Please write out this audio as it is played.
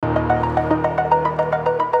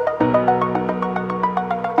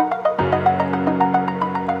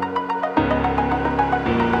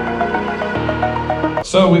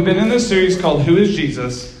So we've been in this series called Who is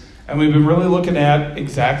Jesus? And we've been really looking at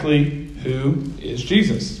exactly who is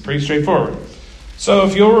Jesus. It's pretty straightforward. So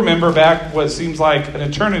if you'll remember back what seems like an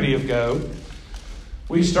eternity ago,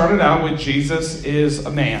 we started out with Jesus is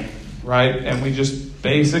a man, right? And we just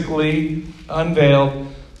basically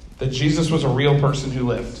unveiled that Jesus was a real person who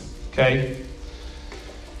lived, okay?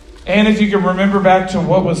 And if you can remember back to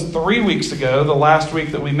what was 3 weeks ago, the last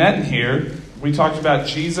week that we met in here, we talked about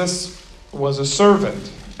Jesus was a servant.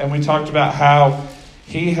 And we talked about how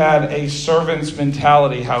he had a servant's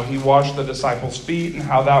mentality, how he washed the disciples' feet, and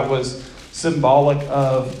how that was symbolic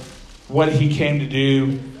of what he came to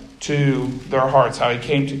do to their hearts, how he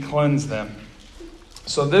came to cleanse them.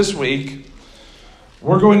 So this week,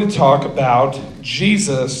 we're going to talk about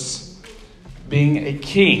Jesus being a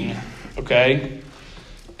king, okay?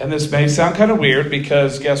 And this may sound kind of weird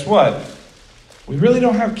because guess what? We really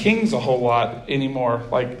don't have kings a whole lot anymore.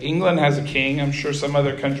 Like England has a king. I'm sure some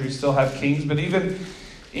other countries still have kings. But even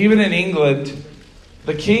in England,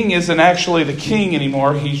 the king isn't actually the king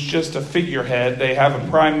anymore. He's just a figurehead. They have a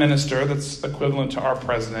prime minister that's equivalent to our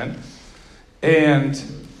president.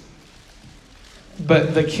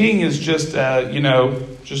 But the king is just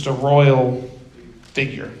a royal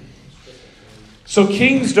figure. So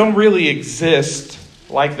kings don't really exist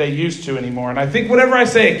like they used to anymore. And I think whenever I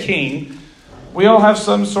say a king, we all have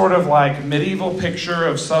some sort of like medieval picture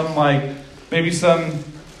of some maybe some,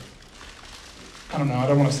 I don't know, I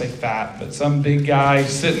don't want to say fat, but some big guy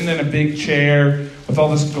sitting in a big chair with all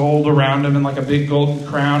this gold around him and like a big golden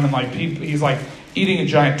crown and he's like eating a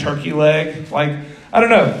giant turkey leg. Like, I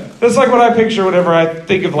don't know. That's like what I picture whenever I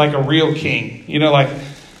think of like a real king,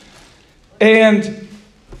 and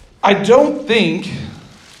I don't think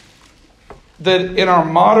that in our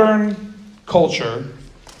modern culture,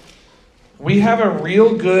 we have a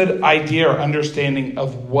real good idea or understanding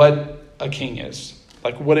of what a king is,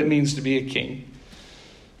 like what it means to be a king.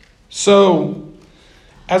 So,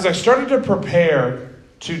 as I started to prepare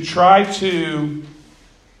to try to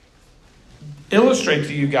illustrate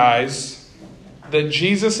to you guys that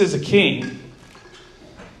Jesus is a king,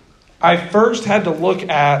 I first had to look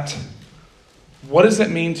at what does it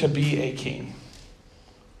mean to be a king?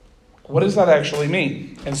 What does that actually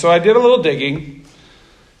mean? And so I did a little digging.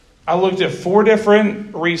 I looked at 4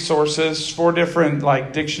 different resources, 4 different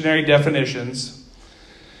dictionary definitions.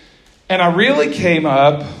 And I really came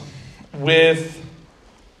up with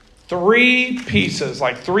 3 pieces,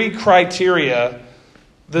 3 criteria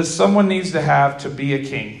that someone needs to have to be a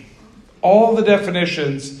king. All the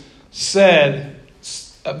definitions said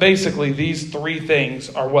basically these 3 things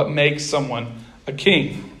are what makes someone a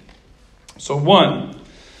king. So 1,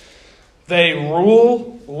 they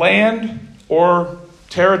rule land or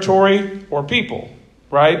territory or people,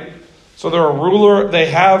 right? So they're a ruler. They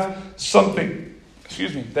have something,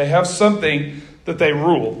 they have something that they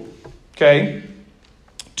rule, okay?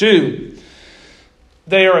 2,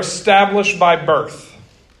 they are established by birth.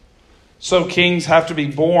 So kings have to be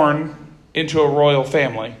born into a royal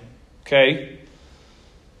family, okay?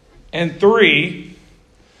 And 3,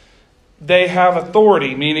 they have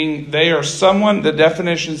authority, meaning they are someone, the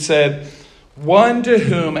definition said, one to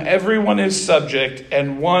whom everyone is subject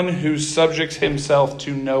and one who subjects himself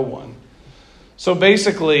to no one. So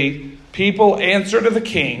basically, people answer to the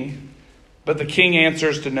king, but the king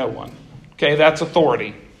answers to no one. Okay, that's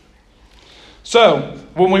authority. So,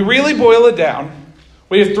 when we really boil it down,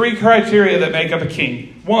 we have 3 criteria that make up a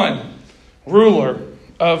king. 1, ruler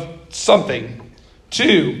of something.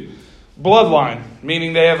 2, bloodline,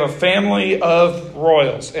 meaning they have a family of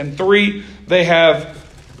royals. And 3, they have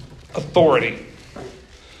authority.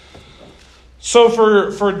 So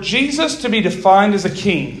for Jesus to be defined as a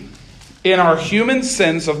king in our human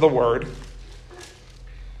sense of the word,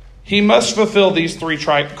 he must fulfill these 3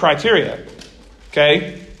 criteria.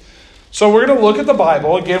 Okay? So we're going to look at the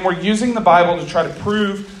Bible. Again, we're using the Bible to try to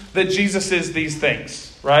prove that Jesus is these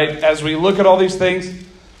things, right? As we look at all these things,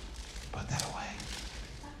 put that away.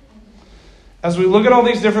 As we look at all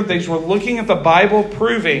these different things, we're looking at the Bible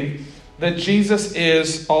proving that Jesus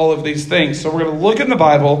is all of these things. So we're going to look in the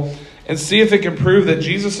Bible and see if it can prove that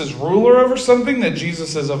Jesus is ruler over something, that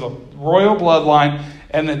Jesus is of a royal bloodline,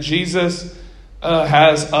 and that Jesus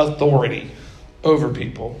has authority over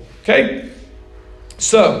people. Okay?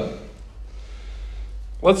 So,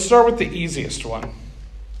 let's start with the easiest one.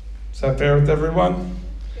 Is that fair with everyone?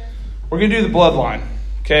 Yeah. We're going to do the bloodline,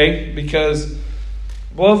 okay? Because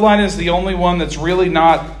bloodline is the only one that's really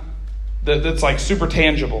not that's super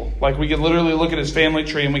tangible. We could literally look at his family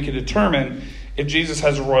tree and we could determine if Jesus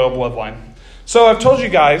has a royal bloodline. So I've told you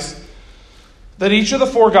guys that each of the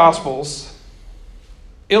 4 Gospels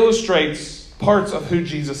illustrates parts of who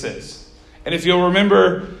Jesus is. And if you'll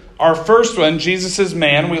remember our first one, Jesus is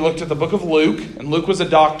man, we looked at the book of Luke, and Luke was a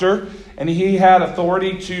doctor, and he had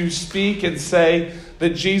authority to speak and say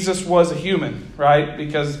that Jesus was a human, right?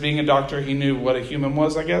 Because being a doctor, he knew what a human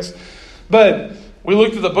was, I guess. But we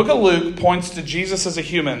looked at the book of Luke, points to Jesus as a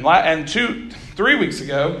human. And 3 weeks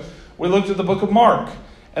ago, we looked at the book of Mark.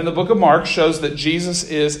 And the book of Mark shows that Jesus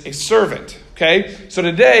is a servant. Okay? So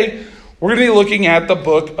today, we're going to be looking at the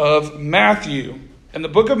book of Matthew. And the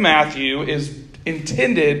book of Matthew is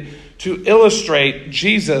intended to illustrate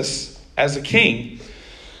Jesus as a king.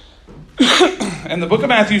 And the book of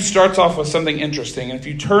Matthew starts off with something interesting. And if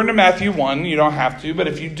you turn to Matthew 1, you don't have to, but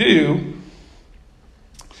if you do,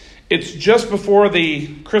 it's just before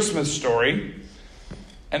the Christmas story.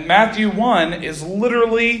 And Matthew 1 is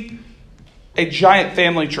literally a giant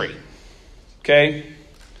family tree. Okay?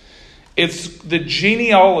 It's the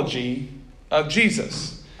genealogy of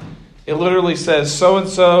Jesus. It literally says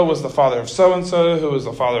so-and-so was the father of so-and-so, who was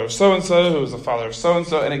the father of so-and-so, who was the father of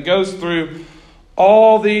so-and-so. And it goes through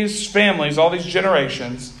all these families, all these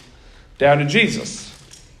generations, down to Jesus.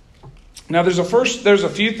 Now there's a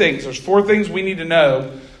few things. There's 4 things we need to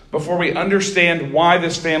know before we understand why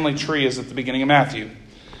this family tree is at the beginning of Matthew.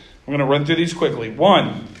 I'm going to run through these quickly.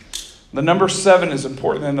 1, the number 7 is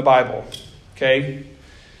important in the Bible. Okay?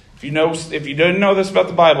 If you don't know this about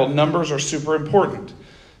the Bible, numbers are super important.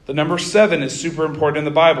 The number 7 is super important in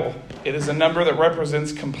the Bible. It is a number that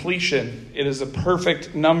represents completion. It is a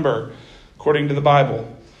perfect number according to the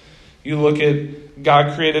Bible. You look at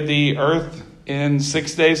God created the earth in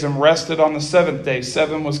 6 days and rested on the 7th day.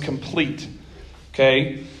 7 was complete.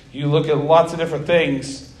 Okay? You look at lots of different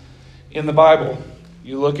things in the Bible.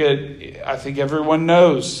 You look at, I think everyone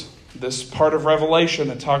knows this part of Revelation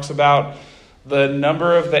that talks about the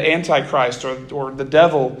number of the Antichrist or the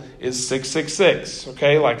devil is 666.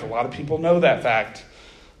 Okay? Like a lot of people know that fact.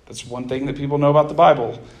 That's one thing that people know about the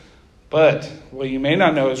Bible. But what you may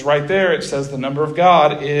not know is right there it says the number of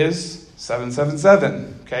God is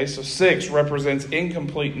 777. Okay? So 6 represents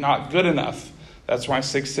incomplete, not good enough. That's why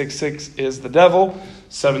 666 is the devil.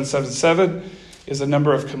 777 is a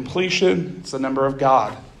number of completion. It's the number of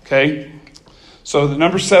God. Okay? So the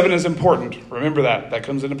number 7 is important. Remember that. That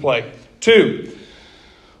comes into play. 2,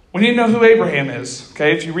 we need to know who Abraham is.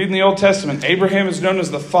 Okay? If you read in the Old Testament, Abraham is known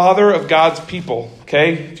as the father of God's people.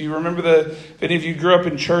 Okay? If you remember if any of you grew up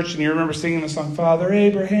in church and you remember singing the song, Father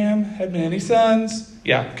Abraham had many sons.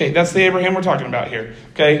 Yeah, okay, that's the Abraham we're talking about here.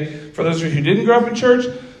 Okay? For those of you who didn't grow up in church,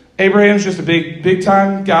 Abraham's just a big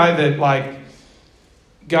time guy that like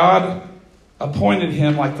God appointed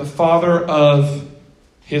him like the father of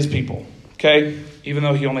his people. Okay? Even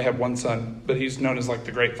though he only had one son, but he's known as like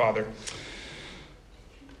the great father.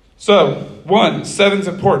 So, 1, 7's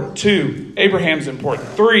important. 2, Abraham's important.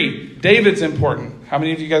 3, David's important. How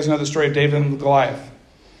many of you guys know the story of David and Goliath?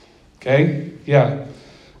 Okay? Yeah.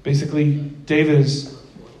 Basically, David is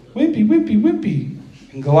wimpy.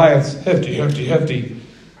 And Goliath's hefty.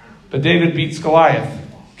 But David beats Goliath.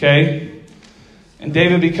 Okay? And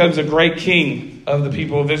David becomes a great king of the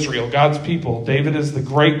people of Israel, God's people. David is the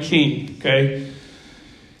great king. Okay?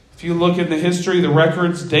 If you look in the history, the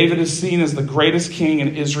records, David is seen as the greatest king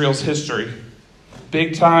in Israel's history.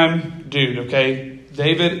 Big time dude, okay?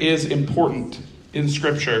 David is important in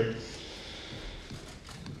Scripture.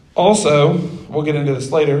 Also, we'll get into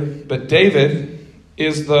this later, but David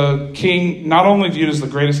is the king, not only viewed as the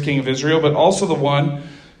greatest king of Israel, but also the one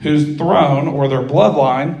whose throne, or their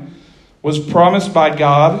bloodline, was promised by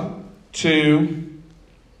God to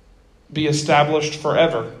be established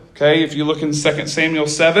forever. Okay, if you look in 2 Samuel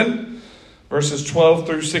 7, verses 12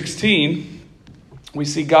 through 16, we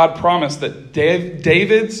see God promise that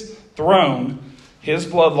David's throne, his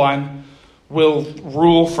bloodline, will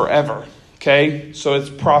rule forever. Okay, so it's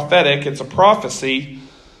prophetic, it's a prophecy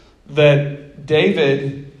that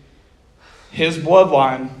David, his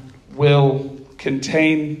bloodline, will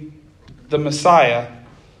contain the Messiah,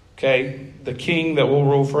 okay, the king that will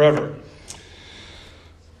rule forever.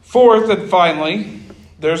 4th and finally,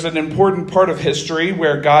 there's an important part of history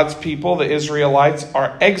where God's people, the Israelites,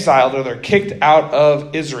 are exiled or they're kicked out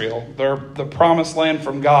of Israel. They're the promised land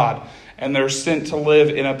from God. And they're sent to live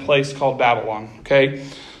in a place called Babylon. Okay?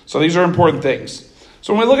 So these are important things.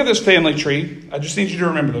 So when we look at this family tree, I just need you to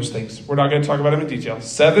remember those things. We're not going to talk about them in detail.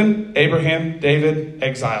 7, Abraham, David,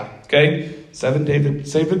 exile. Okay? 7,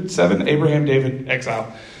 Abraham, David,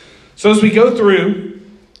 exile. So as we go through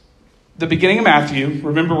the beginning of Matthew,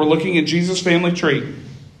 remember we're looking at Jesus' family tree.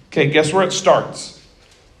 Okay, guess where it starts?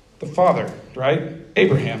 The father, right?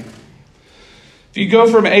 Abraham. If you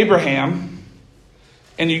go from Abraham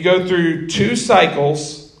and you go through 2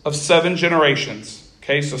 cycles of 7 generations.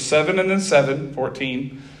 Okay, so 7 and then 7,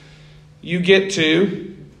 14. You get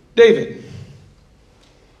to David.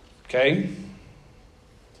 Okay?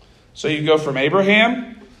 So you go from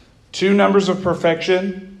Abraham, 2 numbers of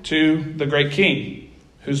perfection, to the great king,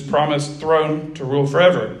 who's promised throne to rule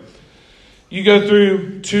forever. You go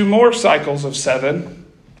through 2 more cycles of 7,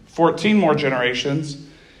 14 more generations,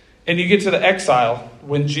 and you get to the exile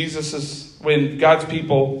when God's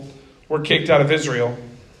people were kicked out of Israel.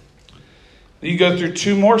 You go through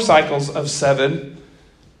 2 more cycles of 7.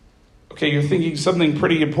 Okay, you're thinking something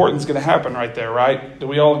pretty important is going to happen right there, right? Do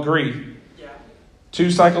we all agree? Yeah.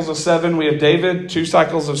 2 cycles of 7, we have David. 2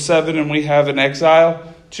 cycles of 7, and we have an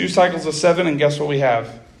exile. 2 cycles of 7, and guess what we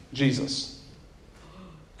have? Jesus.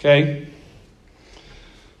 Okay?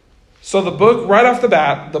 So the book, right off the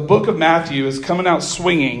bat, the book of Matthew is coming out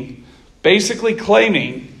swinging, basically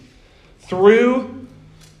claiming through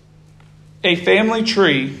a family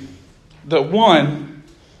tree that, one,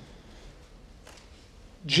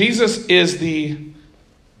 Jesus is the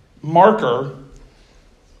marker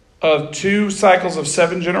of 2 cycles of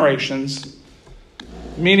 7 generations,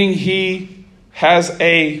 meaning he has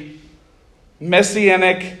a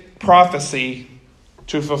messianic prophecy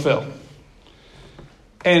to fulfill.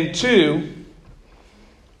 And 2,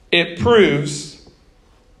 it proves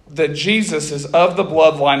that Jesus is of the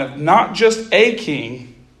bloodline of not just a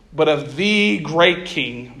king, but of the great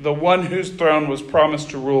king, the one whose throne was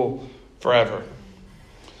promised to rule forever.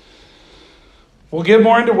 We'll get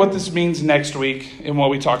more into what this means next week in what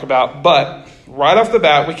we talk about, but right off the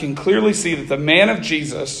bat, we can clearly see that the man of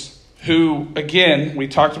Jesus, who, again, we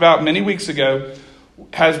talked about many weeks ago,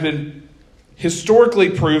 has been historically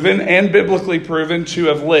proven and biblically proven to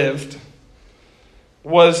have lived,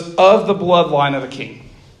 was of the bloodline of a king.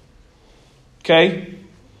 Okay?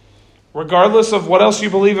 Regardless of what else you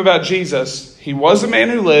believe about Jesus, he was a man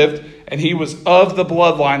who lived, and he was of the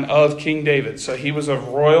bloodline of King David. So he was of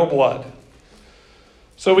royal blood.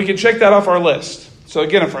 So we can check that off our list. So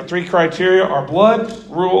again, if our 3 criteria are blood,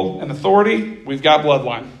 rule, and authority, we've got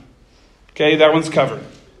bloodline. Okay, that one's covered.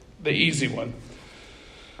 The easy one.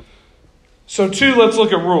 So 2, let's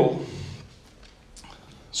look at rule.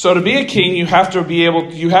 So to be a king, you have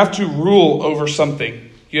to rule over something.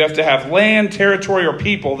 You have to have land, territory, or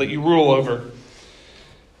people that you rule over.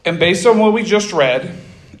 And based on what we just read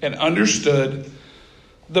and understood,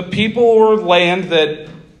 the people or land that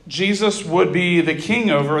Jesus would be the king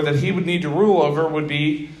over, that he would need to rule over, would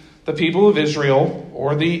be the people of Israel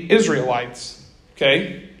or the Israelites.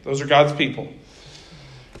 Okay? Those are God's people.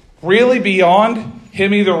 Really, beyond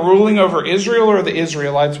him either ruling over Israel or the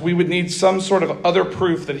Israelites, we would need some sort of other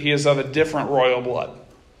proof that he is of a different royal blood,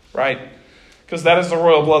 right? Because that is the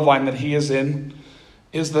royal bloodline that he is in,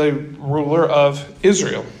 is the ruler of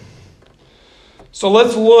Israel. So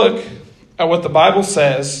let's look at what the Bible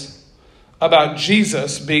says about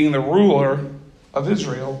Jesus being the ruler of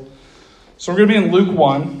Israel. So we're going to be in Luke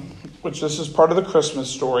 1, which this is part of the Christmas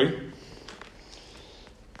story.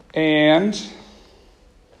 And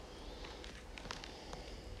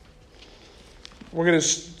we're going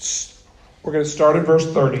to start in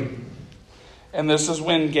verse 30. And this is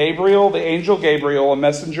when Gabriel, the angel Gabriel, a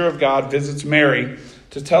messenger of God, visits Mary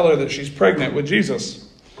to tell her that she's pregnant with Jesus.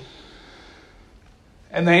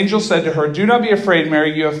 And the angel said to her, "Do not be afraid,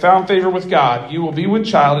 Mary, you have found favor with God. You will be with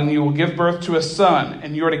child, and you will give birth to a son,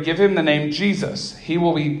 and you are to give him the name Jesus. He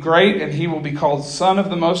will be great, and he will be called Son of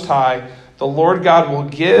the Most High. The Lord God will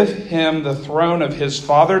give him the throne of his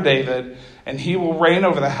father David, and he will reign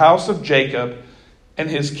over the house of Jacob, and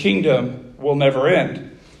his kingdom will never end."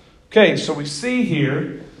 Okay, so we see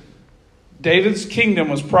here, David's kingdom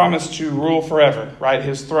was promised to rule forever, right?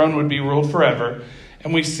 His throne would be ruled forever.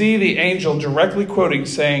 And we see the angel directly quoting,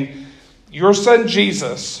 saying, your son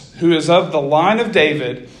Jesus, who is of the line of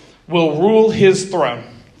David, will rule his throne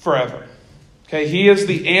forever. Okay, he is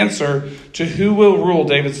the answer to who will rule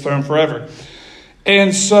David's throne forever.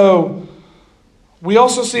 And so we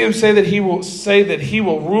also see him say that he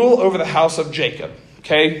will rule over the house of Jacob.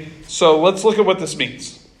 Okay, so let's look at what this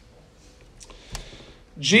means.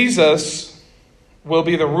 Jesus will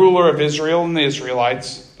be the ruler of Israel and the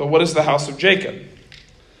Israelites, but what is the house of Jacob?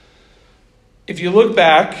 If you look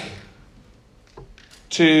back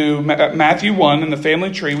to Matthew 1 in the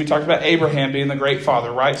family tree, we talked about Abraham being the great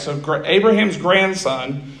father, right? So Abraham's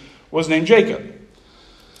grandson was named Jacob.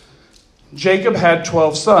 Jacob had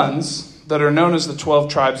 12 sons that are known as the 12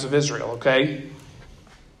 tribes of Israel, okay?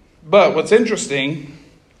 But what's interesting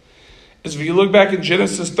is if you look back in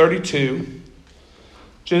Genesis 32,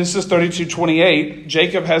 Genesis 32:28,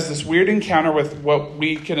 Jacob has this weird encounter with what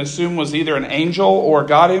we can assume was either an angel or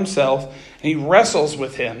God himself, and he wrestles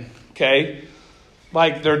with him, okay?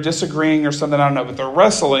 Like they're disagreeing or something, I don't know, but they're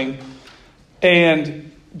wrestling.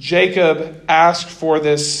 And Jacob asked for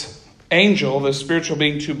this angel, this spiritual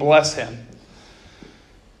being, to bless him.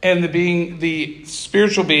 And the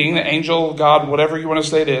spiritual being, the angel, God, whatever you want to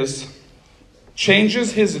say it is,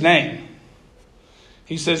 changes his name.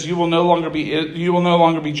 He says, you will no longer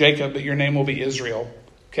be Jacob, but your name will be Israel.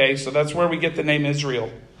 Okay, so that's where we get the name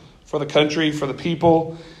Israel. For the country, for the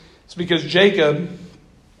people. It's because Jacob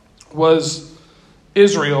was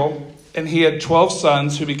Israel, and he had 12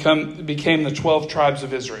 sons who became the 12 tribes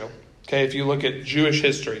of Israel. Okay, if you look at Jewish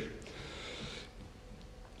history.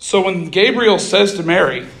 So when Gabriel says to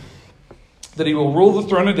Mary that he will rule the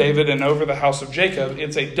throne of David and over the house of Jacob,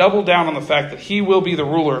 it's a double down on the fact that he will be the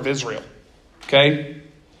ruler of Israel. Okay?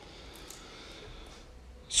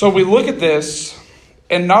 So we look at this,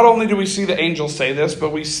 and not only do we see the angel say this,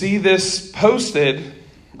 but we see this posted,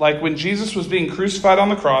 like when Jesus was being crucified on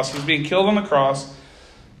the cross, he was being killed on the cross,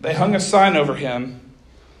 they hung a sign over him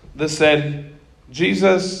that said,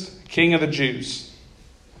 Jesus, King of the Jews.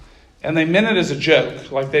 And they meant it as a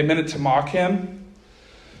joke, like they meant it to mock him.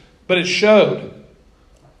 But it showed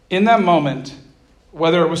in that moment,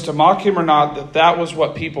 whether it was to mock him or not, that that was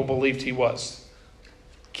what people believed he was.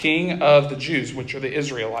 King of the Jews, which are the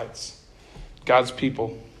Israelites, God's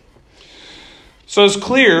people. So it's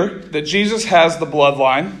clear that Jesus has the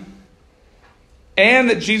bloodline and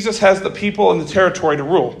that Jesus has the people and the territory to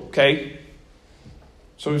rule, okay?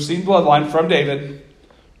 So we've seen bloodline from David.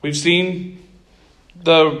 We've seen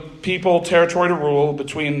the people, territory to rule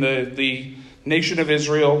between the nation of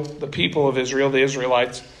Israel, the people of Israel, the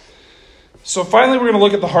Israelites. So finally, we're going to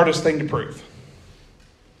look at the hardest thing to prove,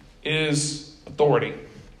 is authority.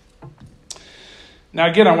 Now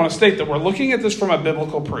again, I want to state that we're looking at this from a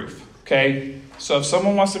biblical proof, okay? So if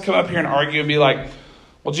someone wants to come up here and argue and be like,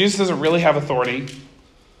 well, Jesus doesn't really have authority,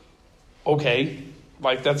 okay,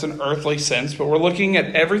 like that's an earthly sense, but we're looking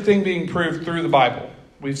at everything being proved through the Bible.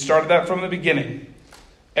 We've started that from the beginning.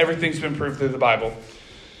 Everything's been proved through the Bible.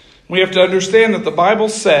 We have to understand that the Bible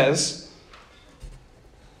says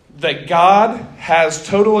that God has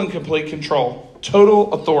total and complete control,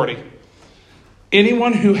 total authority.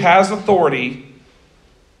 Anyone who has authority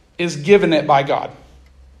is given it by God.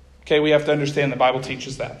 Okay, we have to understand the Bible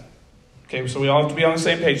teaches that. Okay, so we all have to be on the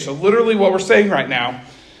same page. So literally what we're saying right now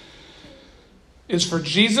is for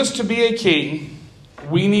Jesus to be a king,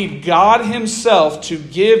 we need God himself to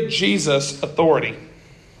give Jesus authority.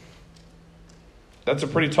 That's a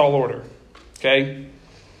pretty tall order. Okay?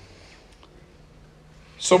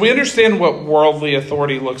 So we understand what worldly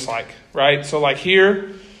authority looks like, right? So like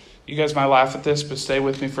here, you guys might laugh at this, but stay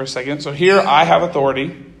with me for a second. So here I have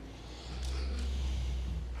authority.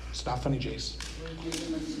 It's not funny, Jace.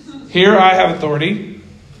 Here I have authority.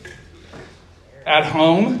 At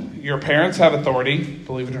home, your parents have authority,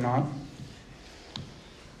 believe it or not.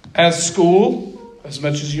 At school, as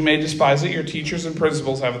much as you may despise it, your teachers and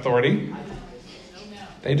principals have authority.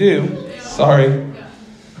 They do. Sorry.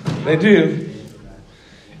 They do.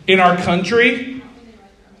 In our country,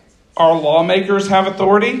 our lawmakers have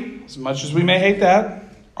authority. As much as we may hate that,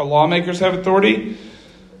 our lawmakers have authority.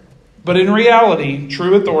 But in reality,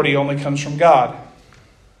 true authority only comes from God.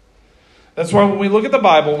 That's why when we look at the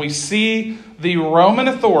Bible, we see the Roman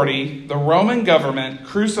authority, the Roman government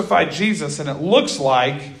crucified Jesus, and it looks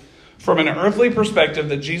like, from an earthly perspective,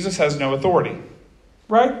 that Jesus has no authority.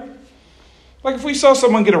 Right? Like if we saw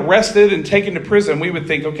someone get arrested and taken to prison, we would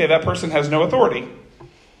think, okay, that person has no authority.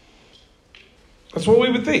 That's what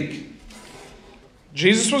we would think.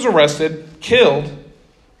 Jesus was arrested, killed.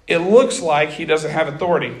 It looks like he doesn't have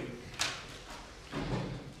authority.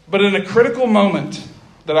 But in a critical moment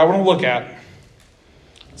that I want to look at,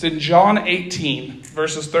 it's in John 18,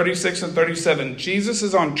 verses 36 and 37. Jesus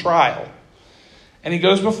is on trial, and he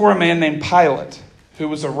goes before a man named Pilate, who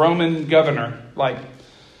was a Roman governor,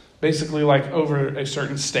 basically over a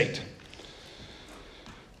certain state.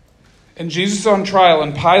 And Jesus is on trial,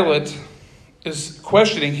 and Pilate is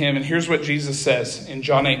questioning him, and here's what Jesus says in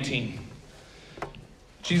John 18.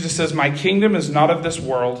 Jesus says, "My kingdom is not of this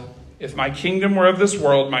world. If my kingdom were of this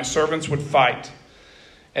world, my servants would fight."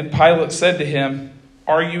 And Pilate said to him,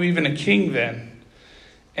 "Are you even a king then?"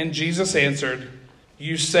 And Jesus answered,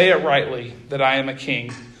 "You say it rightly that I am a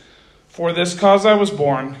king. For this cause I was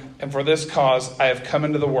born, and for this cause I have come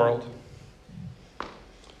into the world."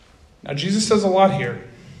 Now Jesus says a lot here,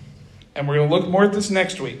 and we're going to look more at this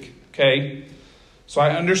next week, okay? So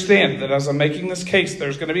I understand that as I'm making this case,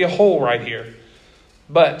 there's going to be a hole right here.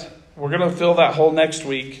 But we're going to fill that hole next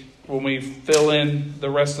week when we fill in the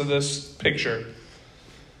rest of this picture.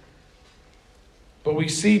 But we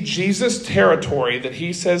see Jesus' territory that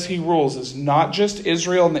he says he rules is not just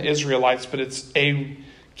Israel and the Israelites, but it's a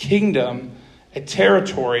kingdom, a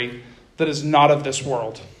territory that is not of this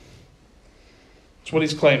world. That's what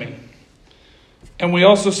he's claiming. And we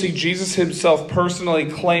also see Jesus himself personally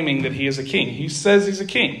claiming that he is a king. He says he's a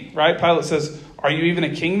king, right? Pilate says, "Are you even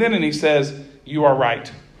a king then?" And he says, "You are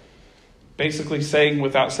right." Basically saying,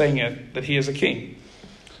 without saying it, that he is a king.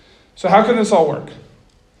 So how can this all work?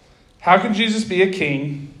 How can Jesus be a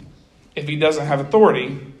king if he doesn't have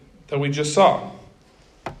authority that we just saw?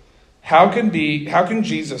 How can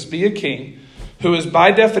Jesus be a king who is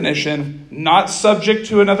by definition not subject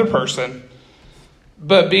to another person,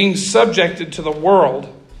 but being subjected to the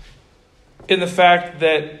world in the fact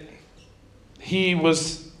that he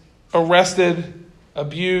was arrested,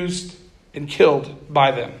 abused, and killed by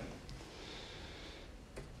them?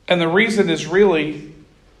 And the reason is really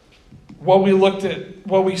what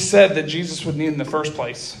we said that Jesus would need in the first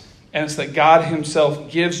place. And it's that God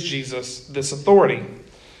himself gives Jesus this authority.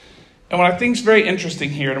 And what I think is very interesting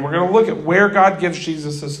here, and we're going to look at where God gives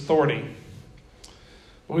Jesus this authority.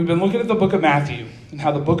 We've been looking at the book of Matthew and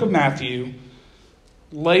how the book of Matthew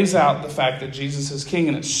lays out the fact that Jesus is king.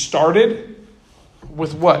 And it started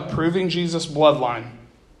with what? Proving Jesus' bloodline,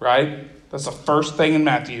 right? That's the first thing in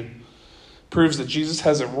Matthew. Proves that Jesus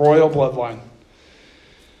has a royal bloodline.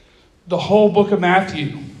 The whole book of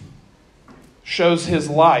Matthew shows his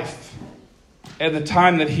life and the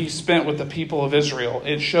time that he spent with the people of Israel.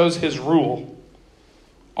 It shows his rule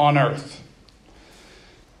on earth.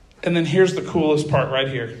 And then here's the coolest part right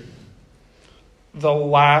here. The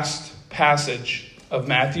last passage of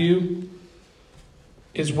Matthew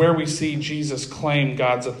is where we see Jesus claim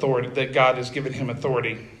God's authority, that God has given him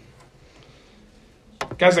authority.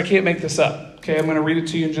 Guys, I can't make this up. Okay, I'm going to read it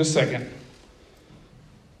to you in just a second.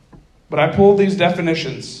 But I pulled these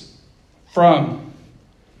definitions from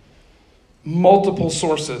multiple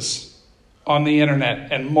sources on the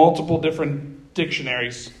internet and multiple different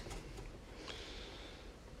dictionaries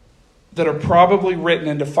that are probably written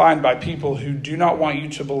and defined by people who do not want you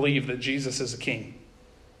to believe that Jesus is a king.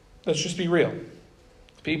 Let's just be real.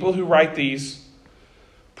 People who write these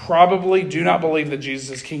probably do not believe that Jesus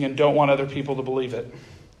is king and don't want other people to believe it.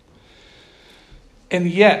 And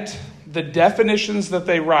yet, the definitions that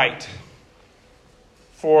they write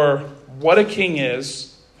for what a king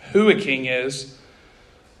is, who a king is,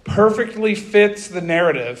 perfectly fits the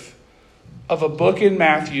narrative of a book in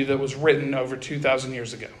Matthew that was written over 2,000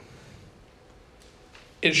 years ago.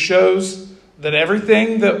 It shows that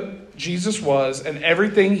everything that Jesus was and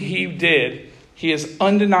everything he did, he is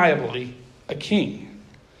undeniably a king.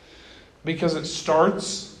 Because it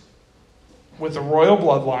starts with a royal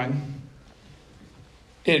bloodline.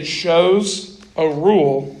 It shows a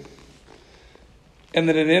rule. And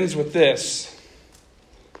then it ends with this,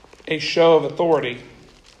 a show of authority.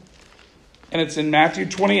 And it's in Matthew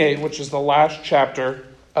 28, which is the last chapter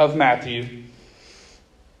of Matthew.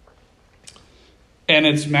 And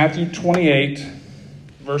it's Matthew 28,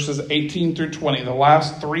 verses 18 through 20, the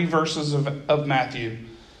last 3 verses of Matthew. It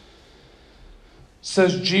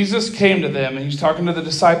says, Jesus came to them, and he's talking to the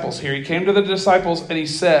disciples here. He came to the disciples and he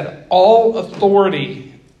said, "All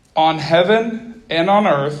authority on heaven and on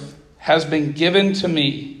earth has been given to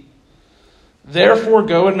me. Therefore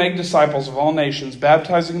go and make disciples of all nations,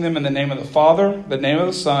 baptizing them in the name of the Father, the name of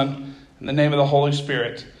the Son, and the name of the Holy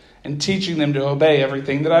Spirit, and teaching them to obey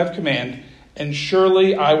everything that I have commanded. And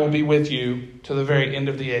surely I will be with you to the very end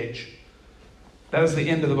of the age." That is the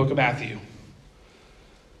end of the book of Matthew.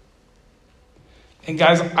 And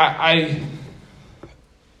guys,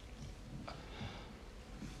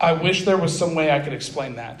 I wish there was some way I could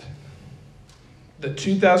explain that. That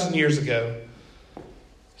 2,000 years ago,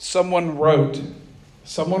 someone wrote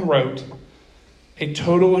a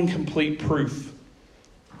total and complete proof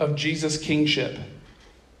of Jesus' kingship,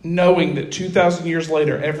 knowing that 2,000 years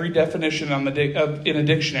later, every definition in a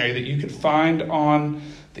dictionary that you could find on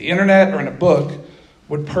the internet or in a book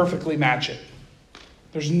would perfectly match it.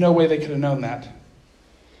 There's no way they could have known that.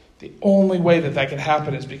 The only way that could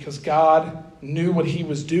happen is because God knew what he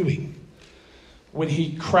was doing when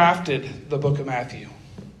he crafted the book of Matthew.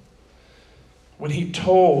 When he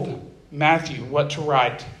told Matthew what to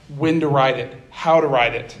write, when to write it, how to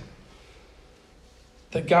write it.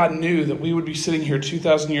 That God knew that we would be sitting here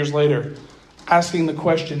 2,000 years later asking the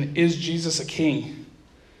question, is Jesus a king?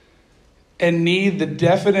 And need the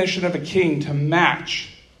definition of a king to match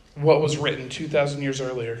what was written 2,000 years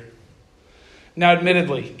earlier. Now,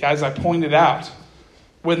 admittedly, guys, I pointed out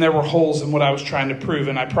when there were holes in what I was trying to prove.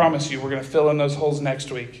 And I promise you, we're going to fill in those holes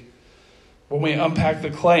next week. When we unpack the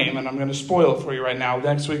claim, and I'm going to spoil it for you right now,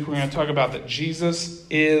 next week we're going to talk about that Jesus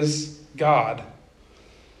is God,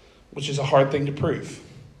 which is a hard thing to prove,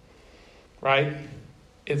 right?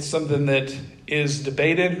 It's something that is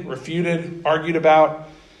debated, refuted, argued about,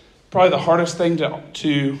 probably the hardest thing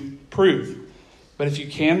to prove. But if you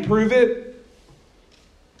can prove it,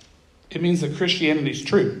 it means that Christianity is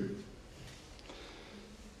true.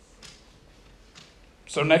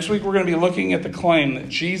 So next week we're going to be looking at the claim that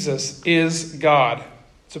Jesus is God.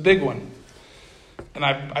 It's a big one. And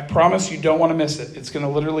I promise you don't want to miss it. It's going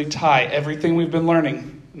to literally tie everything we've been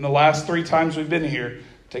learning in the last 3 times we've been here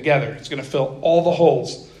together. It's going to fill all the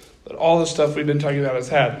holes that all the stuff we've been talking about has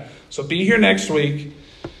had. So be here next week.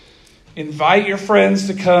 Invite your friends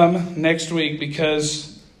to come next week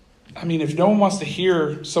because, I mean, if no one wants to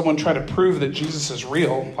hear someone try to prove that Jesus is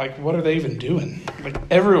real, like, what are they even doing? Like,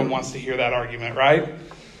 everyone wants to hear that argument, right?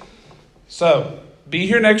 So, be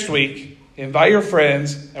here next week, invite your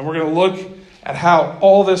friends, and we're going to look at how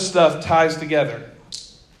all this stuff ties together.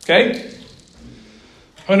 Okay?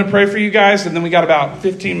 I'm going to pray for you guys, and then we got about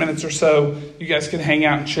 15 minutes or so. You guys can hang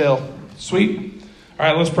out and chill. Sweet? All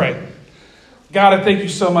right, let's pray. God, I thank you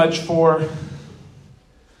so much for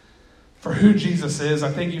who Jesus is. I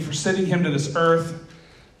thank you for sending him to this earth.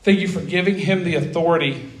 Thank you for giving him the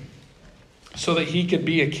authority so that he could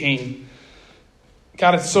be a king.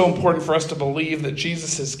 God, it's so important for us to believe that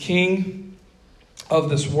Jesus is king of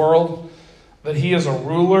this world, that he is a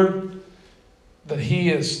ruler, that he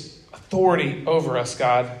is authority over us,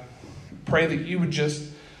 God. Pray that you would just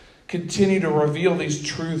continue to reveal these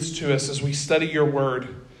truths to us as we study your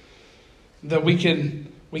word, that we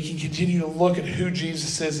can continue to look at who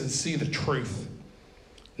Jesus is and see the truth.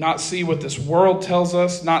 Not see what this world tells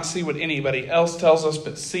us, not see what anybody else tells us,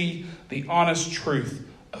 but see the honest truth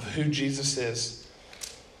of who Jesus is.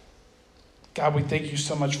 God, we thank you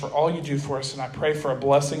so much for all you do for us, and I pray for a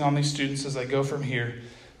blessing on these students as they go from here.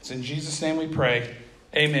 It's in Jesus' name we pray.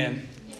 Amen.